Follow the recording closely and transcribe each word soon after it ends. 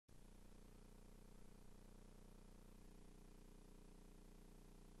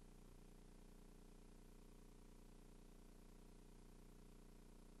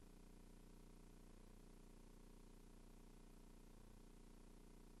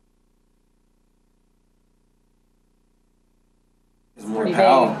pretty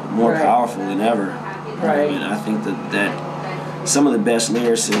more right. powerful than ever. Right. And I think that some of the best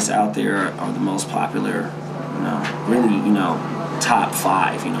lyricists out there are the most popular, really, top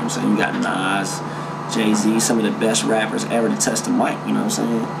 5, you know what I'm saying? You got Nas, Jay-Z, some of the best rappers ever to touch the mic, you know what I'm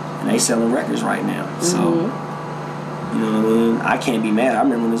saying? And they selling records right now. So, you know what I mean? I can't be mad. I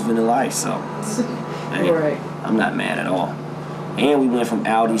remember when it was Vanilla Ice, so hey, right. I'm not mad at all. And we went from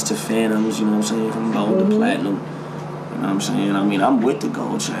Audis to Phantoms, you know what I'm saying? From gold to platinum. You know what I'm saying? I mean, I'm with the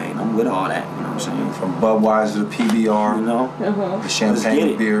gold chain. I'm with all that, you know what I'm saying? From Budweiser to PBR, you know? the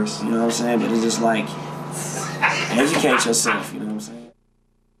champagne beers. You know what I'm saying? But it's just like, educate yourself, you know what I'm saying?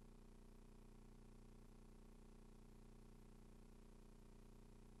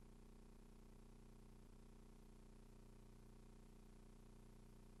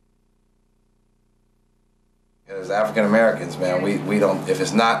 As African Americans, man, we don't, if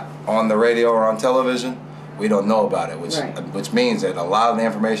it's not on the radio or on television, we don't know about it, which means that a lot of the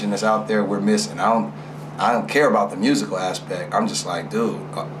information that's out there we're missing. I don't care about the musical aspect. I'm just like, dude,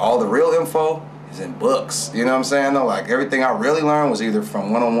 all the real info is in books. You know what I'm saying? Though, like everything I really learned was either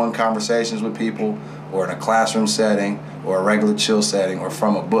from one-on-one conversations with people, or in a classroom setting, or a regular chill setting, or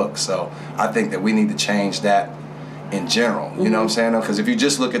from a book. So I think that we need to change that in general. You know what I'm saying? Because if you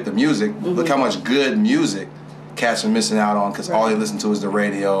just look at the music, look how much good music cats are missing out on because all they listen to is the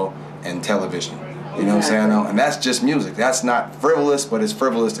radio and television. You know what I'm saying? And that's just music. That's not frivolous, but it's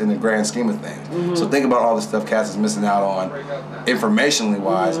frivolous in the grand scheme of things. So think about all the stuff cats is missing out on, informationally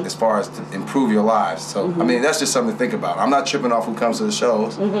wise, as far as to improve your lives. So I mean, that's just something to think about. I'm not tripping off who comes to the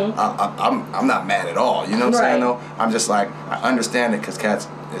shows. I'm not mad at all. You know what I'm saying? Though I'm just like, I understand it because cats,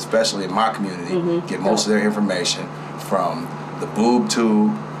 especially in my community, get most of their information from the boob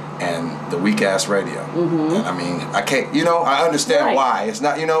tube and the weak ass radio. And I mean, I can't, I understand why. It's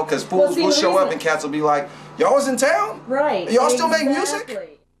not, because fools will show up and cats will be like, y'all was in town? Right. Y'all still make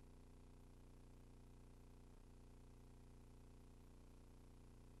music?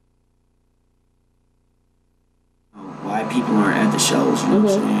 Why people aren't at the shows, you know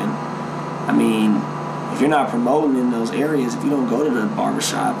what I'm saying? I mean, if you're not promoting in those areas, if you don't go to the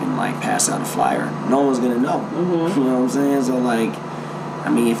barbershop and like pass out a flyer, no one's gonna know. You know what I'm saying? So like, I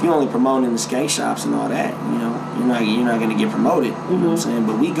mean, if you're only promoting in the skate shops and all that, you're not gonna get promoted. You know what I'm saying?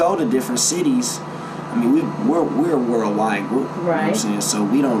 But we go to different cities. I mean, we're a worldwide group. You know what I'm saying? So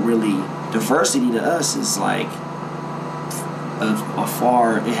we don't really, diversity to us is like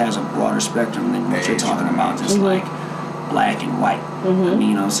it has a broader spectrum than what you're talking about, just like black and white. I mean,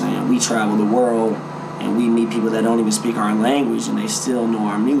 you know what I'm saying? We travel the world and we meet people that don't even speak our language and they still know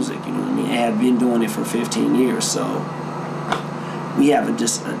our music, you know what I mean? And have been doing it for 15 years, so we have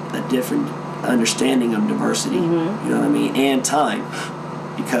just a different understanding of diversity, you know what I mean, and time.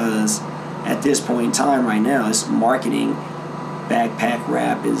 Because at this point in time right now, it's marketing, backpack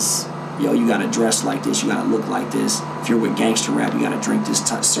rap is, you gotta dress like this, you gotta look like this. If you're with gangster rap, you gotta drink this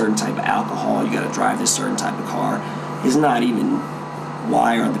certain type of alcohol, you gotta drive this certain type of car. It's not even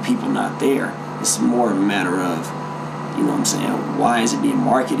why are the people not there. It's more of a matter of, you know what I'm saying, why is it being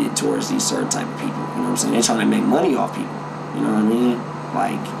marketed towards these certain type of people? You know what I'm saying? They're trying to make money off people. You know what I mean?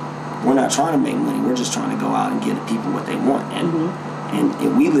 Like, we're not trying to make money. We're just trying to go out and get the people what they want. And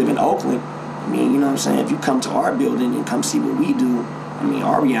if we live in Oakland, I mean, you know what I'm saying? If you come to our building and come see what we do, I mean,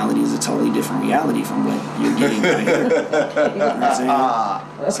 our reality is a totally different reality from what you're getting right here. You know what I'm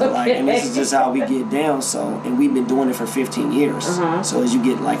saying? So, like, and this is just how we get down. So, and we've been doing it for 15 years. So as you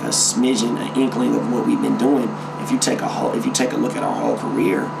get like a smidgen, an inkling of what we've been doing, if you take a look at our whole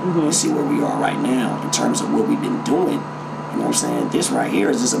career, you see where we are right now in terms of what we've been doing. You know what I'm saying? This right here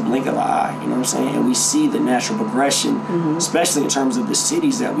is just a blink of an eye, you know what I'm saying? And we see the natural progression, especially in terms of the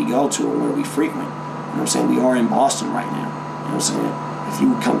cities that we go to or where we frequent. You know what I'm saying? We are in Boston right now, you know what I'm saying? If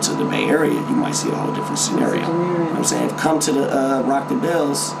you come to the Bay Area, you might see a whole different scenario. You know what I'm saying? Come to the Rock the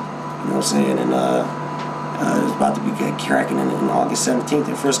Bells, you know what I'm saying? And it's about to be cracking in August 17th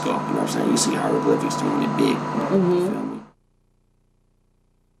in Frisco, you know what I'm saying? You see hieroglyphics doing it big, you feel me?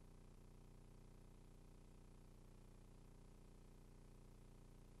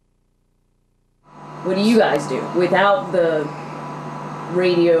 What do you guys do without the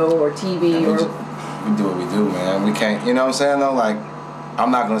radio or TV or? We do what we do, man. We can't, you know what I'm saying though? Like, I'm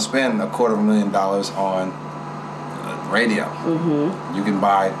not gonna spend $250,000 on radio. You can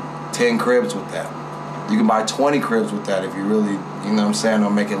buy 10 cribs with that. You can buy 20 cribs with that if you really, you know what I'm saying,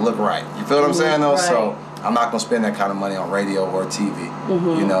 don't make it look right. You feel what I'm saying though? So I'm not gonna spend that kind of money on radio or TV,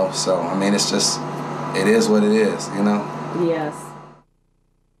 you know? So, I mean, it's just, it is what it is, you know? Yes.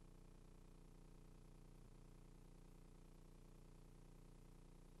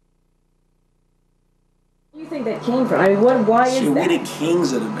 think that came from? I mean, why is that? We're the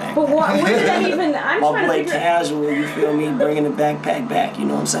kings of the backpack. But where did that even? I'm My trying boy to figure. Casual, you feel me? Bringing the backpack back. You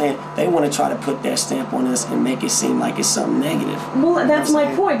know what I'm saying? They want to try to put that stamp on us and make it seem like it's something negative. Well, that's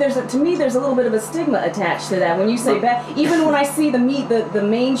my point. To me, there's a little bit of a stigma attached to that when you say back. Even when I see the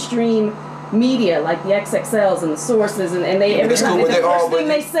mainstream media like the XXLs and the sources, and they every time the first thing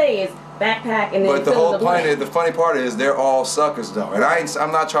they say is backpack, and then but the whole point is, the funny part is they're all suckers though, and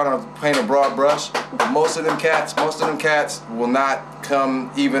I'm not trying to paint a broad brush, but most of them cats will not come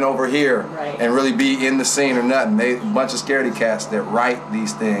even over here and really be in the scene or nothing. They a bunch of scaredy cats that write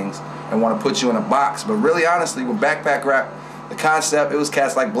these things and want to put you in a box. But really honestly, with backpack rap, the concept, it was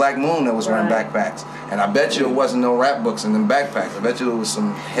cats like Black Moon that was wearing backpacks. And I bet you it wasn't no rap books in them backpacks. I bet you it was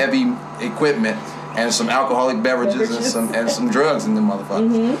some heavy equipment and some alcoholic beverages and some drugs in them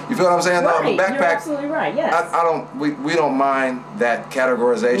motherfuckers. You feel what I'm saying? Right. No, backpack, you're absolutely right, yes. We don't mind that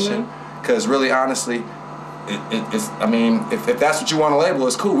categorization, because really honestly, it's I mean, if that's what you want to label,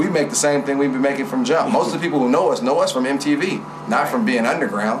 it's cool. We make the same thing we've been making from jump. Most of the people who know us from MTV, not from being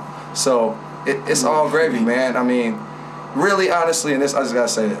underground. So it's all gravy, man. I mean, really honestly, and I just gotta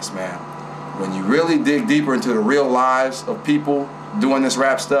say this, man. When you really dig deeper into the real lives of people doing this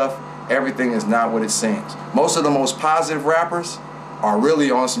rap stuff, everything is not what it seems. Most of the most positive rappers are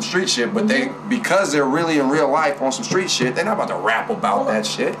really on some street shit, but because they're really in real life on some street shit, they're not about to rap about that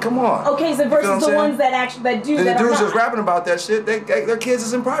shit. Come on. Okay, so versus the ones that do that. The dudes that's rapping about that shit, their kids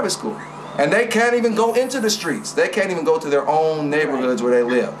is in private school. And they can't even go into the streets. They can't even go to their own neighborhoods where they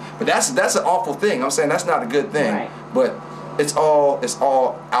live. But that's an awful thing. I'm saying that's not a good thing. But it's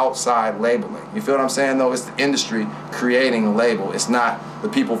all outside labeling. You feel what I'm saying though? It's the industry creating a label. It's not the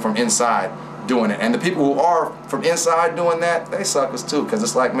people from inside doing it. And the people who are from inside doing that, they suckers too. Cause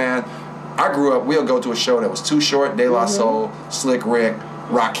it's like, man, I grew up, we'll go to a show that was Too Short, De La Soul, Slick Rick,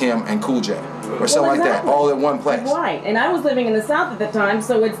 Rakim, and Cool J. Or something like that, all in one place. Right, and I was living in the South at the time,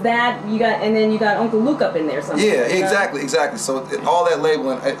 so it's that and then you got Uncle Luke up in there somewhere. Yeah, exactly. So all that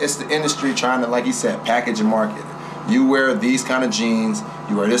labeling, it's the industry trying to, like you said, package and market. You wear these kind of jeans,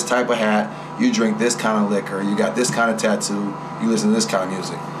 you wear this type of hat, you drink this kind of liquor, you got this kind of tattoo, you listen to this kind of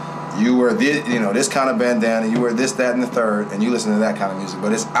music. You wear this, this kind of bandana, you wear this, that, and the third, and you listen to that kind of music.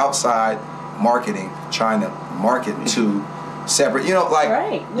 But it's outside marketing, trying to market to separate. You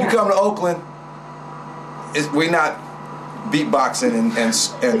come to Oakland, we not beatboxing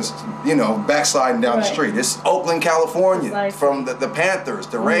and backsliding down the street. It's Oakland, California, from the Panthers,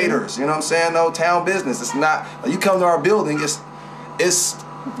 the Raiders. You know what I'm saying? No town business. It's not. You come to our building, it's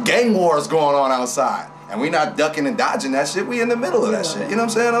gang wars going on outside, and we not ducking and dodging that shit. We in the middle of that shit. You know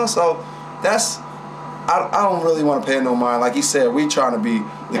what I'm saying? So that's. I don't really want to pay no mind. Like you said, we trying to be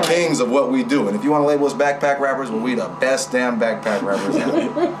the kings of what we do. And if you want to label us backpack rappers, well, we the best damn backpack rappers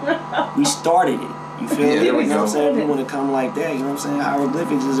ever. We started it. You feel me? There we you know go. what I'm saying? If you want to come like that, you know what I'm saying?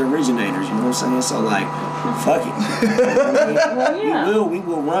 Hieroglyphics is originators, you know what I'm saying? So like, fuck it. You know what I mean? We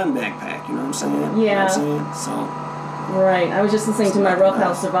will run backpack, you know what I'm saying? Yeah. You know what I'm saying? So. Right. I was just listening to my Rough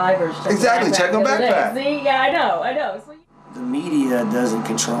House Survivors. Exactly. Check them backpack. See? Yeah, I know. So, the media doesn't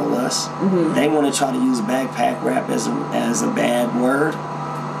control us. They want to try to use backpack rap as a bad word.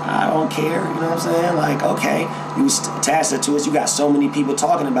 I don't care, you know what I'm saying? Like, okay, you attach it to us. You got so many people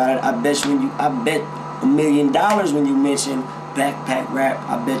talking about it. I bet $1 million when you mention backpack rap.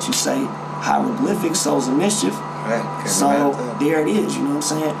 I bet you say hieroglyphics, Souls of Mischief. Right. So there it is, you know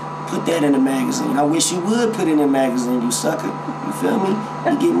what I'm saying? Put that in the magazine. I wish you would put it in the magazine, you sucker. You feel me?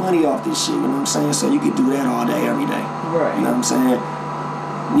 You get money off this shit, you know what I'm saying? So you could do that all day, every day. Right. You know what I'm saying?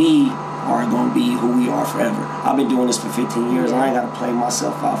 We are going to be who we are forever. I've been doing this for 15 years. I ain't got to play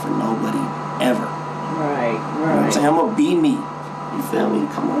myself out for nobody, ever. Right. You know what I'm saying? I'm going to be me. You feel me?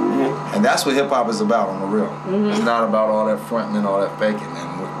 Come on, man. And that's what hip-hop is about on the real. It's not about all that fronting and all that faking. And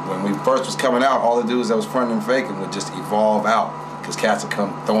when we first was coming out, all the dudes that was fronting and faking would just evolve out. Because cats would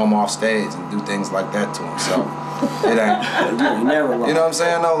come throw them off stage and do things like that to them. So it ain't. You never You know what I'm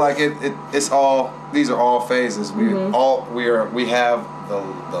saying? No, like it's all. These are all phases. We have the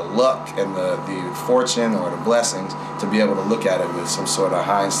luck and the fortune or the blessings to be able to look at it with some sort of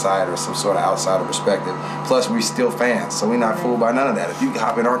hindsight or some sort of outsider perspective. Plus, we still fans, so we're not fooled by none of that. If you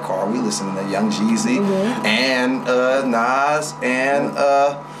hop in our car, we listen to Young Jeezy and Nas and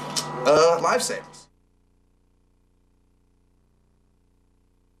Lifesavers.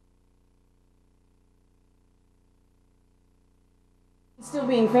 Still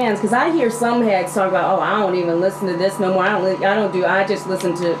being fans, because I hear some heads talk about, oh, I don't even listen to this no more. I just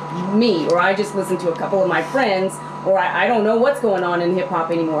listen to me, or I just listen to a couple of my friends, or I don't know what's going on in hip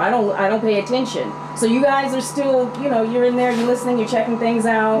hop anymore. I don't pay attention. So you guys are still, you know, you're in there, you're listening, you're checking things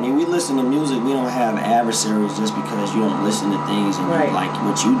out. I mean, we listen to music. We don't have adversaries just because you don't listen to things and you like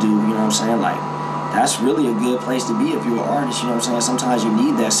what you do. You know what I'm saying? Like, that's really a good place to be if you're an artist. You know what I'm saying? Sometimes you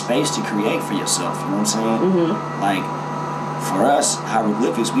need that space to create for yourself. You know what I'm saying? Mm-hmm. Like, for us,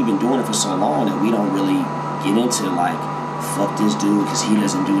 hieroglyphics, we've been doing it for so long that we don't really get into like, fuck this dude because he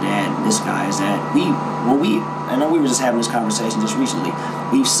doesn't do that and this guy is that. I know we were just having this conversation just recently.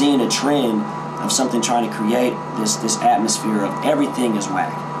 We've seen a trend of something trying to create this atmosphere of everything is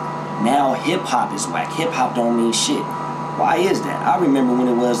whack. Now hip hop is whack. Hip hop don't mean shit. Why is that? I remember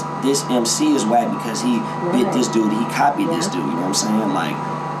when it was this MC is whack because he bit this dude, he copied this dude. You know what I'm saying? Like,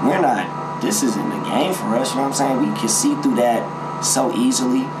 we're not. This isn't a game for us. You know what I'm saying? We can see through that so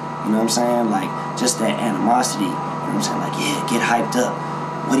easily. You know what I'm saying? Like, just that animosity. You know what I'm saying? Like, yeah, get hyped up.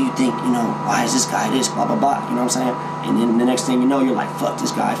 What do you think? You know, why is this guy this? Blah, blah, blah. You know what I'm saying? And then the next thing you know, you're like, fuck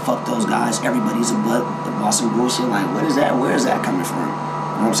this guy, fuck those guys. Everybody's a butt, the boss and bullshit. Like, what is that? Where is that coming from?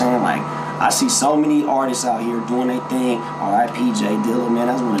 You know what I'm saying? Like, I see so many artists out here doing their thing. R.I.P. J Dilla, man,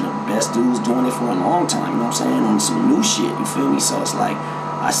 that's one of the best dudes doing it for a long time. You know what I'm saying? On some new shit, you feel me? So it's like,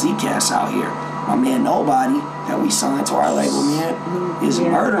 I see cats out here. My man Nobody, that we signed to our label, man, is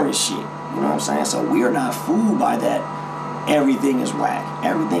murdering shit. You know what I'm saying? So we're not fooled by that. Everything is whack.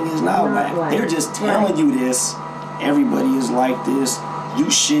 Everything is not whack. They're just telling you this. Everybody is like this. You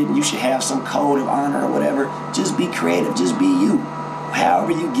should have some code of honor or whatever. Just be creative. Just be you.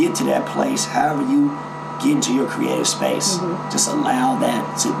 However you get to that place, however you get into your creative space, just allow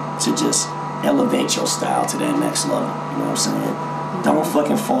that to just elevate your style to that next level. You know what I'm saying? Don't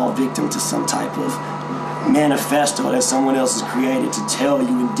fucking fall victim to some type of manifesto that someone else has created to tell you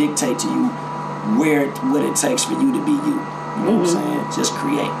and dictate to you what it takes for you to be you. You know what I'm saying? Just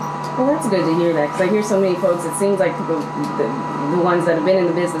create. Well, that's good to hear that, because I hear so many folks, it seems like the ones that have been in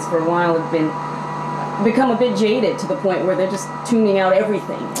the business for a while have become a bit jaded to the point where they're just tuning out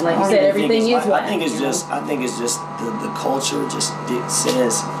everything. And like you said, everything is whack. I think it's just the culture just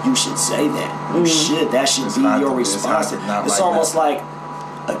says you should say that. You should. That should be your response. It's almost like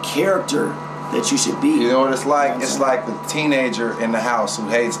a character that you should be. You know what it's like? It's like the teenager in the house who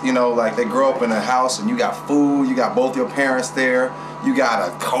hates, you know, like they grow up in a house and you got food, you got both your parents there, you got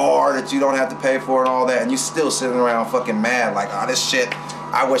a car that you don't have to pay for and all that, and you still sitting around fucking mad like, oh, this shit,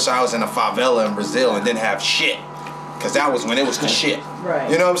 I wish I was in a favela in Brazil and didn't have shit. Because that was when it was the shit. Right.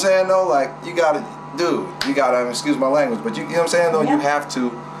 You know what I'm saying, though? Like, you gotta, excuse my language, but you know what I'm saying, though? You have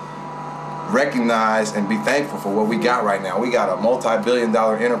to recognize and be thankful for what we got right now. We got a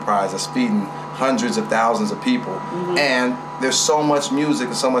multi-billion-dollar enterprise that's feeding hundreds of thousands of people, and there's so much music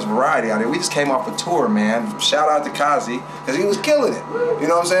and so much variety out there. We just came off a tour, man. Shout out to Kazi, because he was killing it. You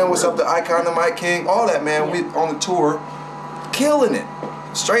know what I'm saying? What's up to Icon, the Mike King, all that, man. We on the tour, killing it.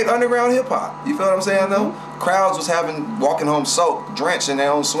 Straight underground hip hop. You feel what I'm saying, though? Crowds was walking home soaked, drenched in their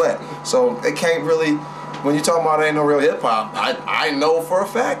own sweat. So they can't really, when you talk about ain't no real hip hop, I know for a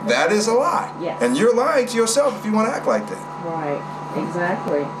fact that is a lie. Yes. And you're lying to yourself if you want to act like that. Right.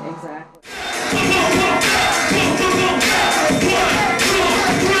 Exactly.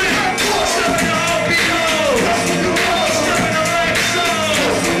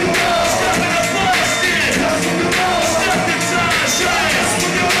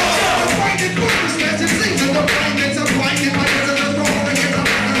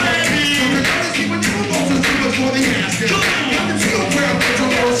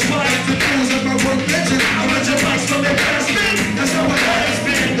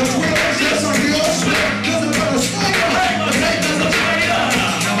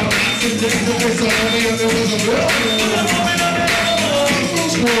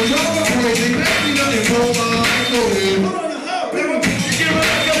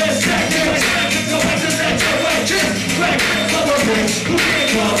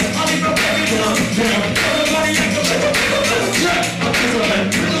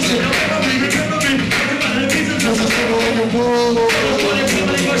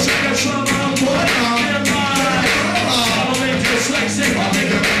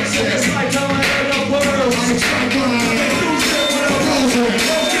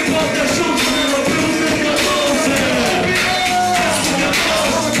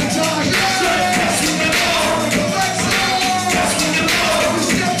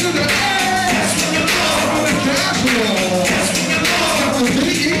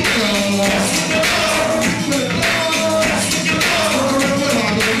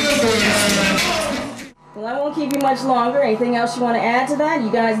 longer. Anything else you want to add to that? You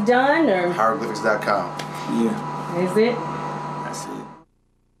guys done or? Hieroglyphics.com. Yeah. Is it?